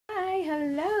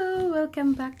Hello,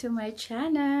 welcome back to my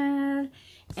channel.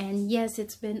 And yes,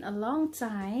 it's been a long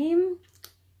time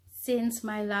since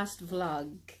my last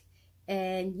vlog.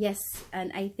 And yes, and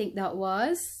I think that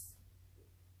was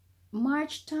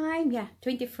March time. Yeah,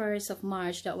 21st of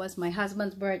March. That was my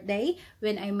husband's birthday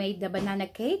when I made the banana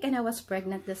cake, and I was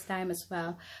pregnant this time as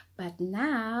well. But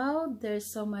now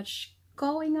there's so much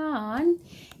going on.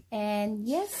 And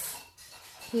yes,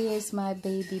 here's my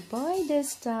baby boy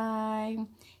this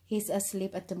time. He's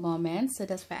asleep at the moment, so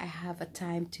that's why I have a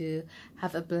time to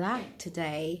have a vlog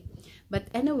today.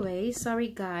 But anyway, sorry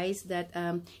guys that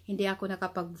hindi ako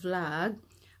nakapag-vlog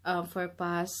for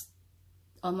past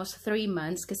almost 3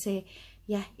 months kasi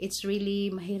yeah, it's really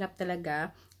mahirap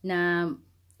talaga na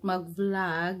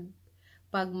mag-vlog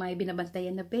pag may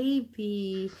binabantayan na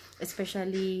baby,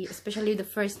 especially the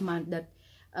first month that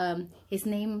his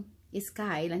name is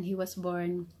Kyle and he was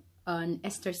born on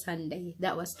Easter Sunday.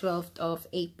 That was 12th of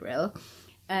April.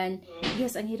 And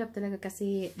yes, ang hirap talaga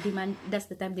kasi that's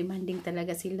the time demanding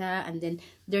talaga sila, and then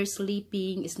their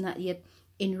sleeping is not yet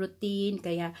in routine,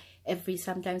 kaya every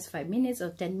sometimes 5 minutes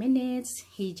or 10 minutes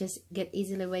he just get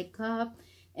easily wake up.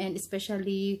 And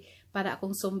especially para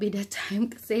akong zombie that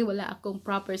time kasi wala akong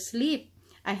proper sleep.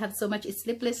 I have so much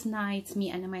sleepless nights,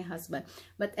 me and my husband.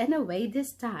 But anyway,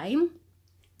 this time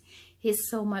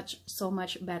he's so much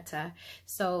better.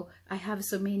 So I have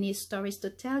so many stories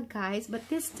to tell guys, but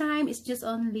this time it's just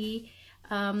only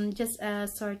just a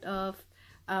sort of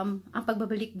ang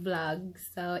pagbabalik vlog.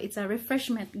 So it's a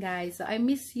refreshment guys. So I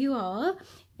miss you all,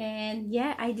 and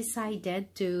yeah, I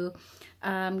decided to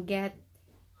get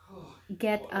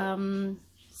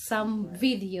some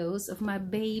videos of my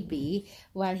baby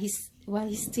while he's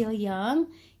still young,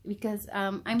 because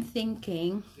I'm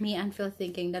thinking, me and Phil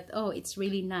thinking that, oh, it's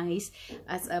really nice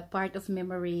as a part of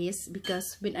memories,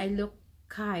 because when I look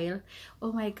Kyle,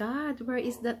 oh my god, where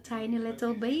is that tiny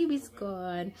little baby's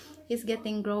gone? He's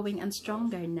growing and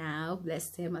stronger now,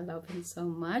 bless him, I love him so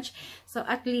much. So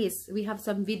at least we have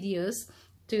some videos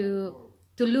to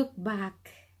look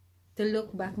back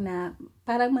na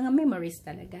parang mga memories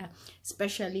talaga,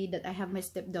 especially that I have my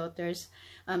stepdaughters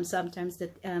sometimes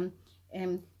that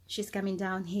she's coming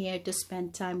down here to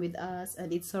spend time with us,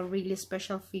 and it's a really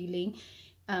special feeling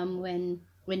when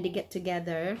they get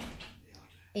together,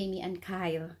 Amy and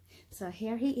Kyle. So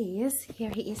here he is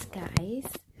guys.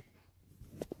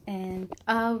 And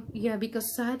yeah,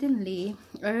 because suddenly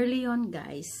early on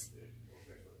guys,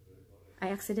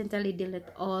 I accidentally delete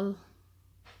all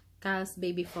Kyle's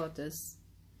baby photos.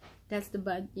 That's the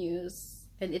bad news,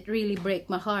 and it really break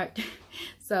my heart.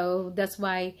 So that's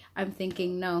why I'm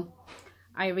thinking, no,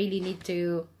 I really need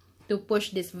to push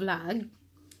this vlog,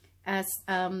 as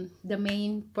the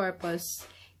main purpose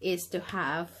is to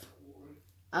have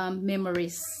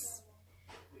memories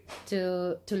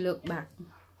to look back.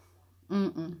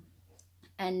 And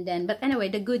then, but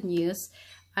anyway, the good news,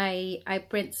 I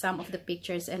print some of the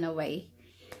pictures anyway.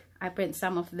 I print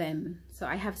some of them, so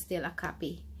I have still a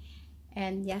copy.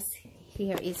 And yes,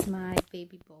 here is my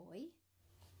baby boy.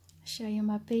 Show you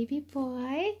my baby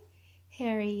boy.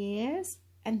 Here he is,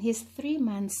 and he's 3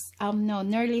 months, no,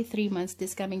 nearly 3 months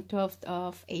this coming 12th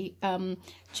of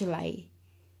July.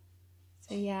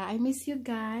 So yeah, I miss you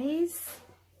guys,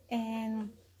 and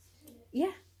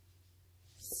yeah,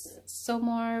 so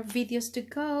more videos to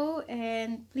go,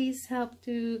 and please help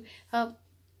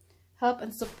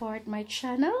and support my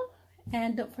channel,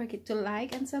 and don't forget to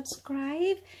like and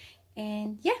subscribe.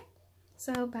 And yeah,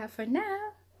 so bye for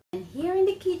now. And here in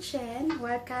the kitchen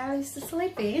while Kyle is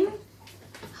sleeping,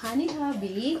 Honey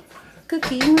Hubby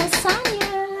cooking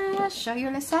lasagna. Show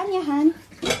your lasagna, Han.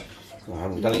 Well, I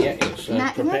haven't done it yet. It's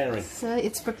preparing. So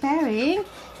it's preparing,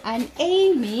 and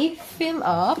Amy fill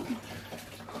up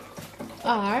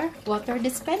our water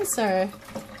dispenser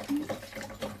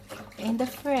in the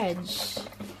fridge.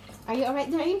 Are you alright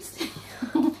there, Ames?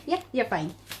 Yeah, you're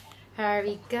fine. Here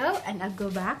we go, and I'll go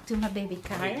back to my baby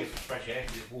Kyle. Fresh air,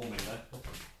 it's warm in there.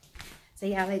 So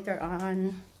yeah, later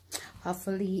on,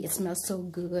 hopefully it smells so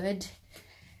good.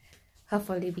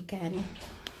 Hopefully we can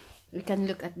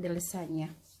look at the lasagna.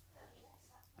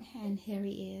 And here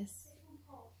he is.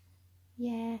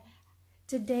 Yeah,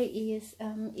 today is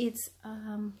it's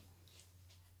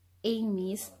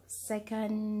Amy's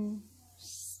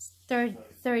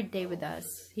third day with us.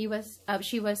 She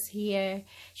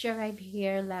arrived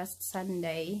here last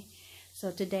Sunday,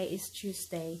 so today is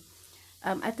Tuesday.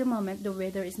 At the moment the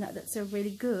weather is not that so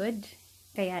really good,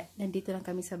 kaya nandito lang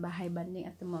kami sa bahay banding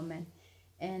at the moment.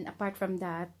 And apart from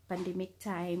that, pandemic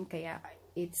time, kaya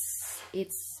it's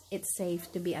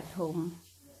safe to be at home.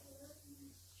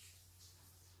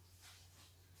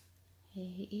 Here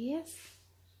he is.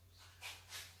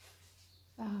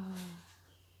 Oh.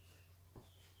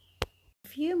 A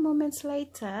few moments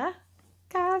later,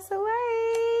 Kyle's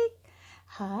awake.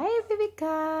 Hi, baby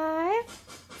Kyle.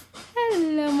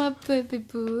 Hello, my baby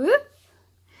boo.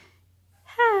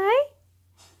 Hi.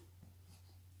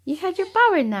 You had your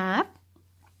power nap?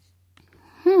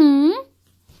 You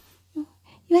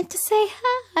want to say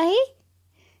hi?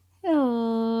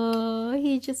 Oh,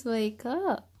 he just wake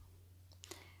up.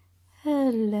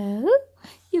 Hello.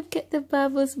 You've got the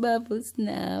bubbles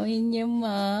now in your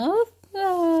mouth.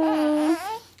 Oh.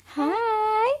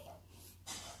 Hi.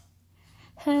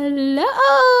 Hello.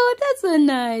 Oh, that's a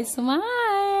nice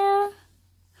smile.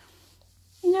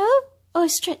 No? Oh,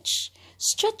 stretch.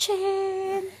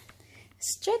 Stretching.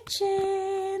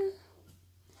 Stretching.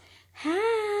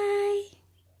 Hi.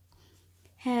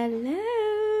 Hello.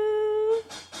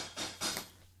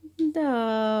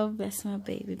 Oh, bless my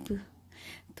baby boo.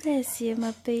 Bless you,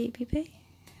 my baby baby.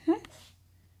 Huh?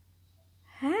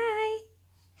 Hi.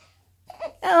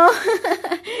 Oh,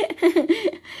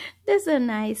 that's a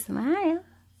nice smile.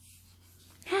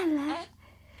 Hello.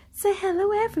 Say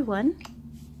hello, everyone.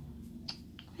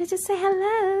 Let's just say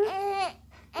hello.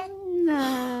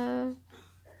 No.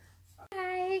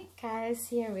 Hi, Kyle's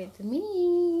here with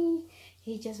me.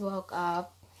 He just woke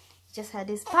up. He just had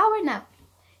his power nap.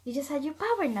 You just had your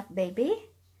power nap, baby.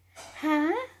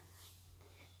 Huh?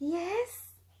 Yes?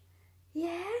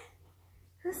 Yeah?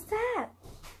 Who's that?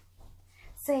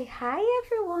 Say hi,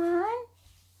 everyone.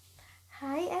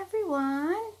 Hi,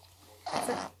 everyone.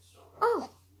 Oh,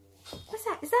 what's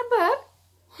that? Is that a bird?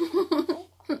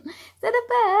 Is that a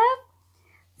bird?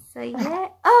 So yeah.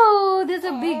 Oh, there's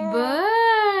a big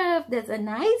bird. That's a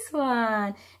nice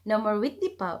one. No more Whitney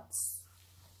pouts.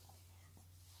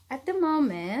 At the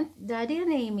moment, Daddy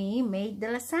and Amy made the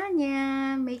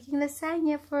lasagna. Making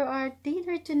lasagna for our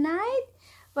dinner tonight.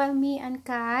 While me and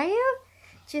Kyle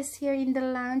just here in the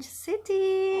lounge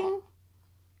sitting.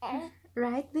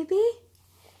 Right, baby?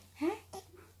 Huh?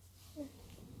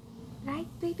 Right,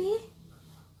 baby?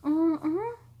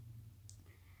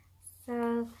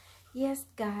 So, yes,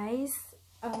 guys.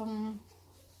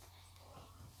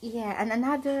 Yeah, and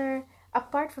another,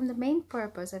 apart from the main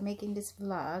purpose of making this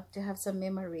vlog to have some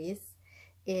memories,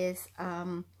 is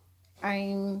I'm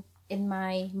in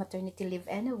my maternity leave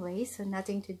anyway, so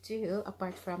nothing to do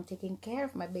apart from taking care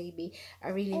of my baby. I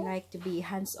really like to be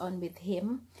hands-on with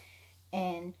him,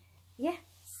 and yeah,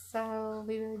 so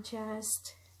we will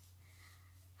just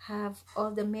have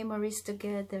all the memories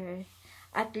together,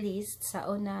 at least sa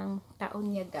unang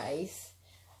taon niya, guys.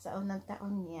 Sa unang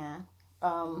taon niya,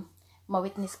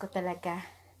 ma-witness ko talaga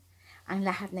ang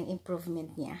lahat ng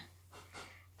improvement niya,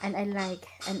 and I like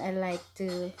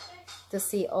to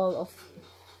see all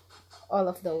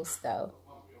of those though.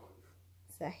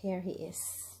 So here he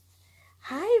is.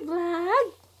 Hi,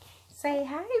 vlog. Say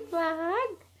hi,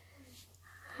 vlog.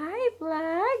 Hi,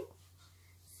 vlog.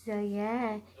 So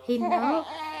yeah, he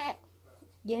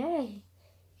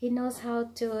knows how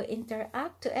to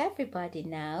interact to everybody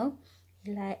now.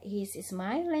 He's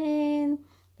smiling.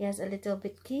 He has a little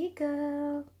bit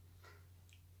giggle.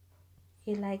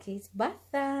 He likes his bath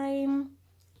time.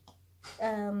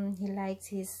 He likes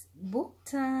his book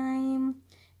time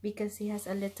because he has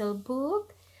a little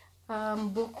book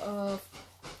of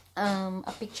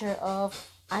a picture of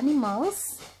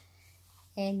animals,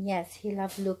 and yes, he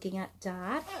loves looking at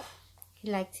that.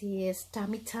 He likes his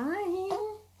tummy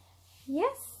time.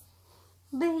 Yes,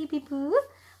 baby boo,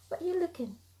 what are you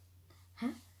looking?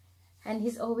 Huh? And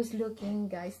he's always looking,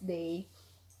 guys.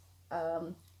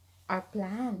 Our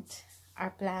plant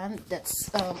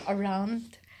that's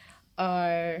around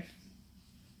our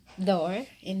door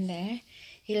in there.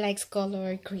 He likes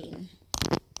color green.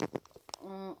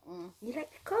 You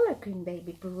like the color green,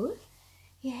 baby boo?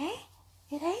 Yeah?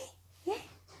 Yeah? Yeah?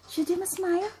 Should you give him a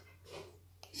smile?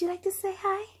 Would you like to say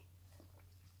hi?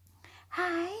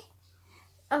 Hi?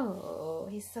 Oh,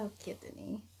 he's so cute, isn't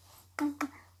he?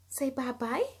 Say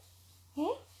bye-bye?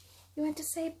 Yeah? You want to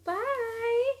say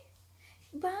bye?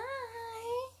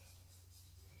 Bye?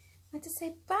 Want to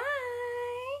say bye?